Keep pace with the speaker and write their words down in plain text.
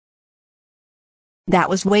That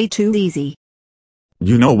was way too easy.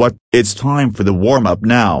 You know what? It's time for the warm-up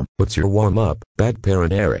now. What's your warm-up, bad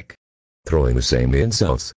parent Eric? Throwing the same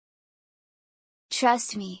insults.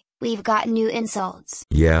 Trust me, we've got new insults.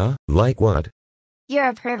 Yeah, like what? You're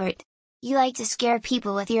a pervert. You like to scare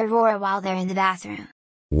people with your roar while they're in the bathroom.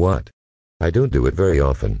 What? I don't do it very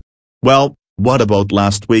often. Well, what about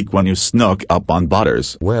last week when you snuck up on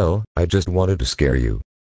Butters? Well, I just wanted to scare you.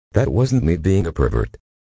 That wasn't me being a pervert.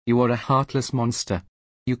 You are a heartless monster.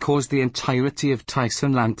 You caused the entirety of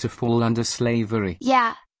Tyson land to fall under slavery.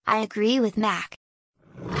 Yeah, I agree with Mac.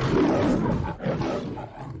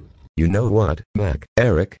 You know what, Mac,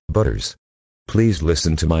 Eric, Butters? Please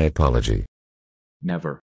listen to my apology.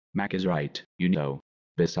 Never. Mac is right, you know.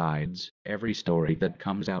 Besides, every story that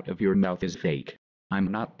comes out of your mouth is fake.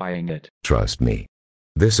 I'm not buying it. Trust me.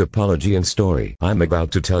 This apology and story I'm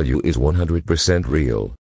about to tell you is 100%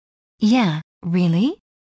 real. Yeah, really?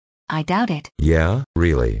 I doubt it. Yeah,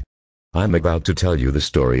 really. I'm about to tell you the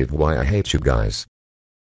story of why I hate you guys.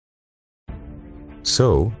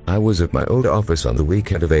 So, I was at my old office on the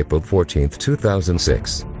weekend of April 14th,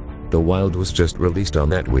 2006. The Wild was just released on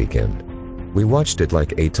that weekend. We watched it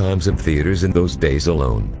like 8 times in theaters in those days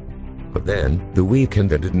alone. But then, the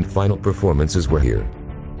weekend ended and final performances were here.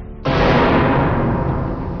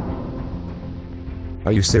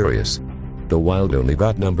 Are you serious? The Wild only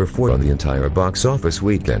got number 4 on the entire box office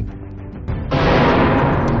weekend.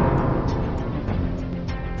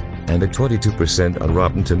 And at 22% on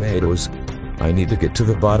Rotten Tomatoes. I need to get to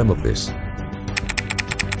the bottom of this.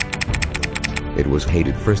 It was hate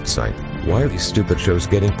at first sight. Why are these stupid shows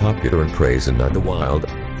getting popular and praise and not The Wild?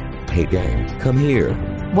 Hey gang, come here.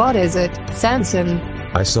 What is it, Samson?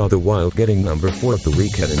 I saw The Wild getting number 4 of the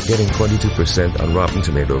weekend and getting 22% on Rotten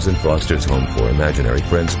Tomatoes and Foster's Home for Imaginary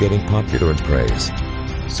Friends getting popular and praise.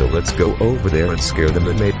 So let's go over there and scare them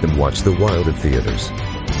and make them watch The Wild in theaters.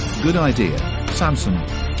 Good idea, Samson.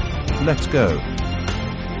 Let's go.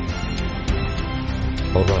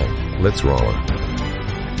 Alright, let's roar.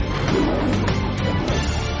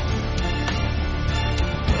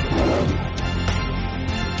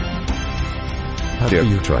 How dare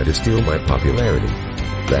you try to steal my popularity?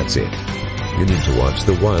 That's it. You need to watch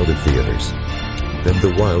The Wild in theaters. Then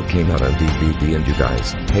The Wild came out on DVD and you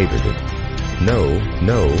guys hated it. No,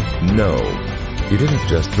 no, no. You didn't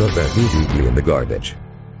just throw that DVD in the garbage.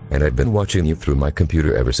 And I've been watching you through my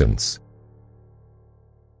computer ever since.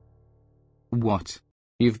 What?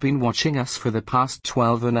 You've been watching us for the past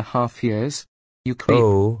 12.5 years? You creep.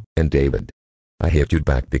 Oh, and David. I hate you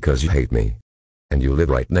back because you hate me. And you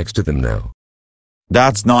live right next to them now.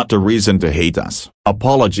 That's not the reason to hate us.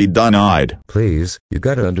 Apology denied. Please, you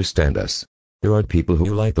gotta understand us. There are people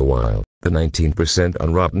who like The Wild. The 19%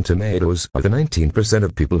 on Rotten Tomatoes are the 19%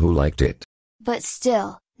 of people who liked it. But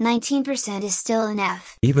still, 19% is still an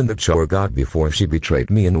F. Even the Chore got before she betrayed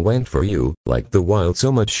me and went for you, liked The Wild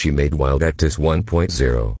so much she made Wilditis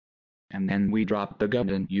 1.0. And then we dropped the gun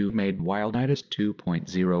and you made Wilditis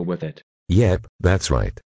 2.0 with it. Yep, that's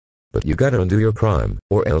right. But you gotta undo your crime,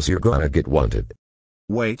 or else you're gonna get wanted.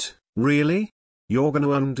 Wait, really? You're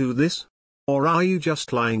gonna undo this? Or are you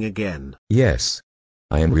just lying again? Yes.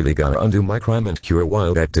 I am really gonna undo my crime and cure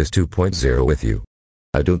Wilditis 2.0 with you.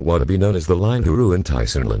 I don't want to be known as the lion who ruined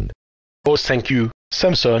Tysonland. Oh, thank you,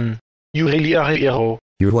 Samson. You really are a hero.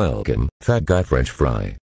 You're welcome, fat guy French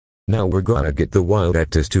fry. Now we're gonna get the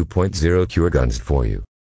Wilditis 2.0 cure guns for you.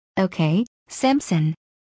 Okay, Samson.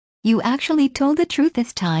 You actually told the truth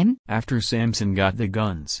this time. After Samson got the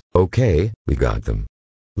guns. Okay, we got them.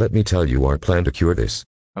 Let me tell you our plan to cure this.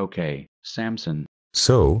 Okay, Samson.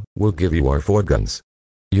 So, we'll give you our 4 guns.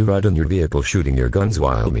 You ride in your vehicle shooting your guns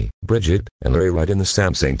while me, Bridget, and Larry ride in the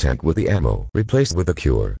Samsung tank with the ammo replaced with the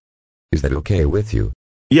cure. Is that okay with you?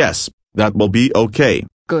 Yes, that will be okay.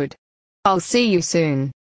 Good. I'll see you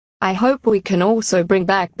soon. I hope we can also bring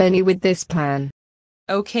back Benny with this plan.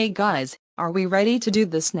 Okay guys, are we ready to do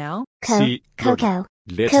this now? Coco.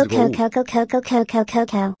 Let's Coco, go. Coco, Coco, Coco,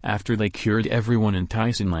 Coco. After they cured everyone in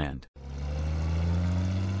Tysonland.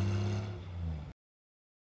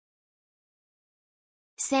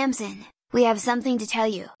 Samson, we have something to tell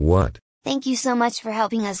you. What? Thank you so much for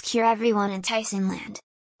helping us cure everyone in Tysonland.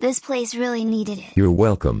 This place really needed it. You're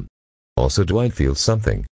welcome. Also, do I feel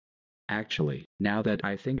something? Actually, now that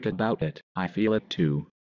I think about it, I feel it too.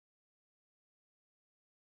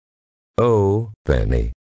 Oh,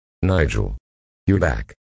 Penny. Nigel. You're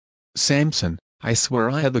back. Samson, I swear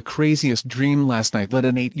I had the craziest dream last night that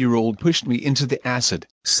an 8-year-old pushed me into the acid.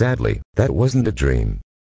 Sadly, that wasn't a dream.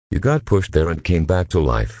 You got pushed there and came back to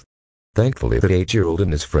life. Thankfully that 8-year-old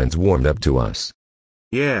and his friends warmed up to us.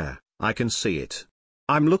 Yeah, I can see it.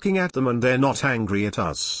 I'm looking at them and they're not angry at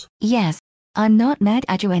us. Yes, I'm not mad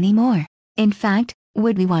at you anymore. In fact,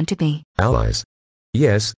 would we want to be? Allies.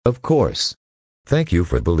 Yes, of course. Thank you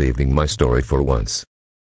for believing my story for once.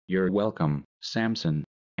 You're welcome, Samson.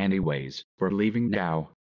 Anyways, we're leaving now.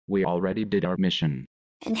 We already did our mission.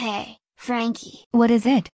 And hey, Frankie. What is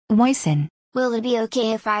it, Wyson? Will it be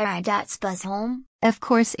okay if I ride Dot's bus home? Of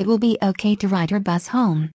course it will be okay to ride her bus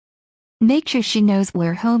home. Make sure she knows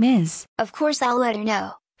where home is. Of course I'll let her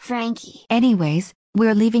know, Frankie. Anyways,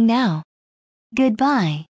 we're leaving now.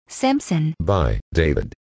 Goodbye, Samson. Bye,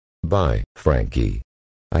 David. Bye, Frankie.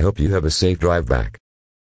 I hope you have a safe drive back.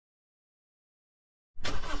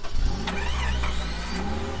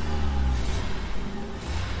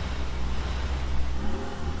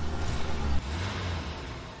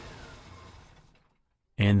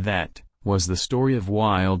 And that was the story of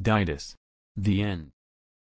Wild Ditus. The end.